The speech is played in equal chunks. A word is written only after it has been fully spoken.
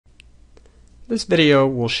This video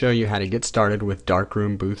will show you how to get started with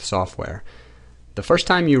Darkroom Booth software. The first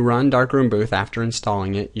time you run Darkroom Booth after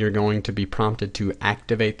installing it, you're going to be prompted to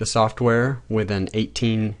activate the software with an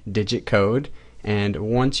 18-digit code, and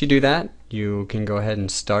once you do that, you can go ahead and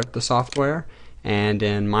start the software. And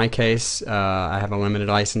in my case, I have a limited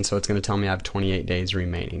license, so it's going to tell me I have 28 days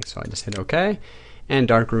remaining. So I just hit OK, and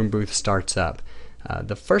Darkroom Booth starts up.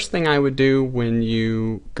 The first thing I would do when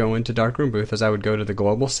you go into Darkroom Booth is I would go to the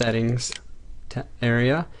Global Settings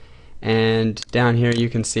area, and down here you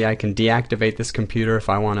can see I can deactivate this computer. If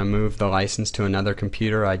I want to move the license to another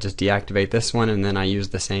computer, I just deactivate this one and then I use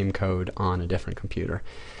the same code on a different computer.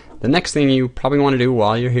 The next thing you probably want to do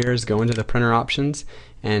while you're here is go into the printer options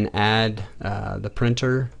and add the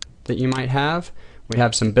printer that you might have. We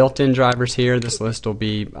have some built-in drivers here. This list will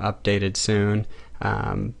be updated soon.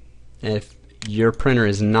 If your printer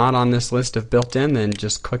is not on this list of built-in, then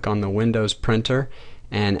just click on the Windows printer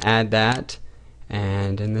and add that.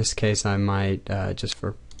 And in this case I might, just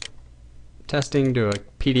for testing, do a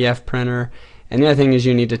PDF printer. And the other thing is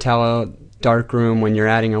you need to tell Darkroom when you're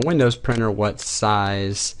adding a Windows printer what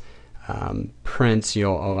size prints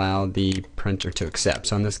you'll allow the printer to accept.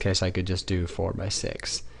 So in this case I could just do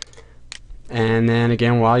 4x6. And then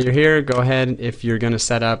again, while you're here, go ahead, if you're going to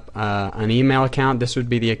set up an email account, this would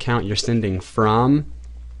be the account you're sending from.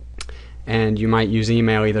 And you might use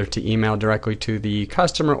email either to email directly to the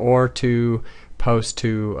customer or to post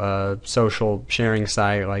to a social sharing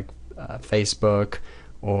site like Facebook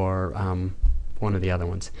or one of the other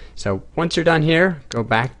ones. So once you're done here, go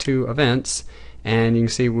back to events, and you can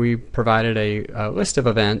see we provided a list of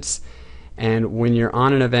events. And when you're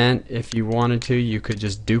on an event, if you wanted to, you could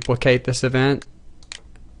just duplicate this event,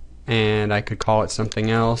 and I could call it something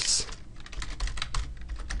else.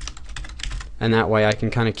 And that way I can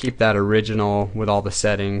kind of keep that original with all the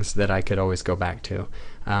settings that I could always go back to.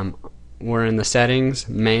 We're in the settings,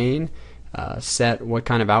 main, set what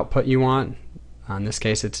kind of output you want. In this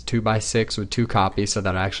case it's 2x6 with 2 copies, so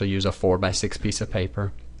that I actually use a 4x6 piece of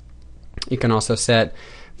paper. You can also set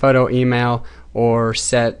photo, email, or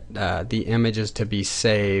set the images to be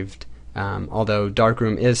saved. Although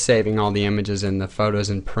Darkroom is saving all the images and the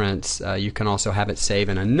photos and prints, you can also have it save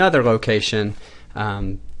in another location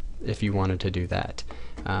if you wanted to do that.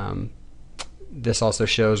 This also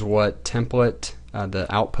shows what template, the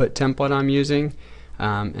output template I'm using.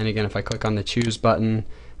 And again, if I click on the choose button,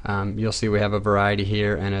 you'll see we have a variety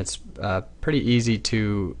here, and it's pretty easy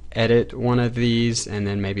to edit one of these and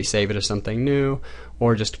then maybe save it as something new,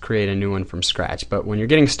 or just create a new one from scratch. But when you're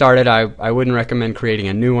getting started, I wouldn't recommend creating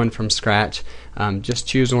a new one from scratch. Just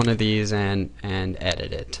choose one of these and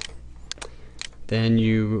edit it. Then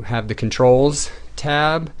you have the controls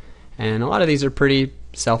tab, and a lot of these are pretty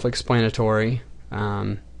self-explanatory.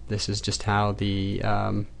 This is just how the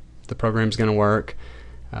program's going to work.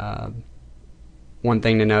 One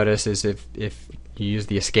thing to notice is if you use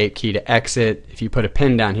the escape key to exit, if you put a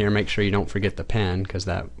pin down here, make sure you don't forget the pin, because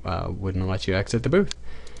that wouldn't let you exit the booth.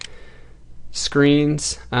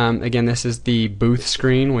 Screens, again, this is the booth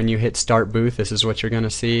screen. When you hit start booth, this is what you're going to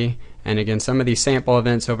see. And again, some of these sample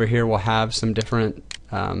events over here will have some different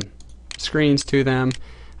screens to them,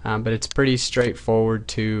 but it's pretty straightforward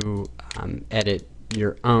to edit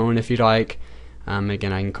your own if you'd like.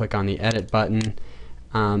 Again, I can click on the edit button.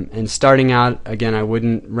 And starting out, again, I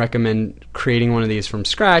wouldn't recommend creating one of these from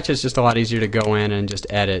scratch. It's just a lot easier to go in and just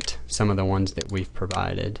edit some of the ones that we've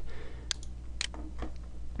provided.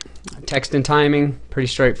 Text and timing, pretty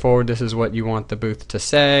straightforward. This is what you want the booth to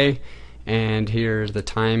say, and here's the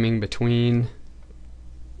timing between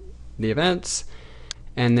the events.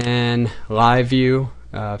 And then live view,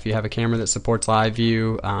 if you have a camera that supports live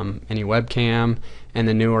view, any webcam, and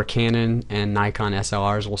the newer Canon and Nikon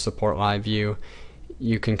SLRs will support live view.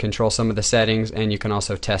 You can control some of the settings, and you can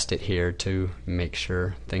also test it here to make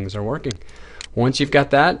sure things are working. Once you've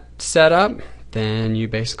got that set up, then you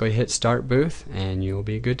basically hit start booth and you'll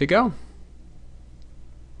be good to go.